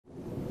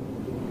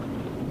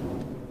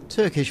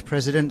Turkish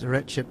President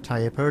Recep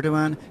Tayyip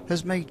Erdogan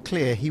has made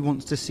clear he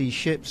wants to see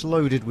ships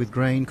loaded with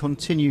grain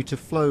continue to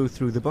flow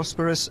through the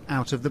Bosporus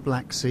out of the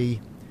Black Sea.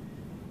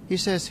 He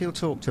says he'll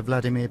talk to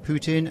Vladimir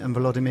Putin and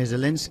Volodymyr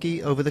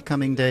Zelensky over the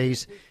coming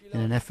days in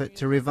an effort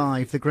to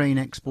revive the grain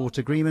export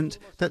agreement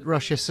that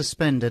Russia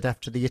suspended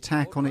after the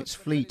attack on its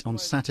fleet on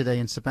Saturday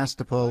in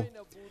Sebastopol.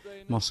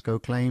 Moscow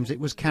claims it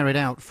was carried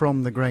out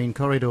from the grain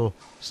corridor,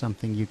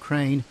 something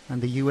Ukraine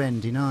and the UN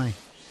deny.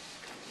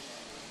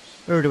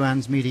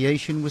 Erdogan's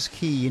mediation was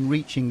key in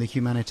reaching the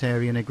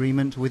humanitarian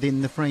agreement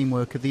within the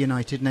framework of the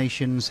United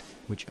Nations,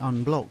 which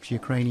unblocked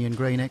Ukrainian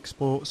grain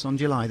exports on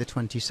July the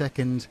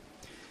 22nd.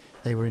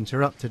 They were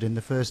interrupted in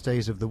the first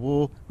days of the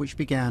war, which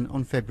began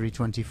on February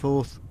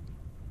 24th.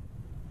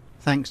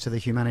 Thanks to the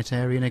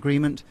humanitarian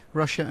agreement,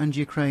 Russia and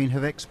Ukraine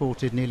have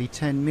exported nearly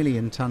 10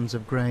 million tonnes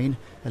of grain,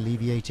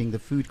 alleviating the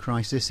food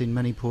crisis in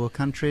many poor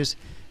countries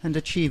and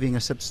achieving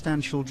a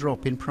substantial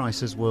drop in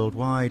prices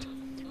worldwide.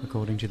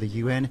 According to the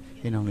UN,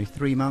 in only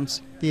 3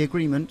 months, the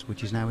agreement,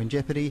 which is now in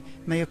jeopardy,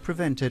 may have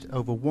prevented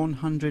over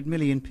 100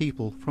 million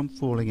people from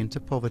falling into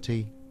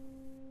poverty.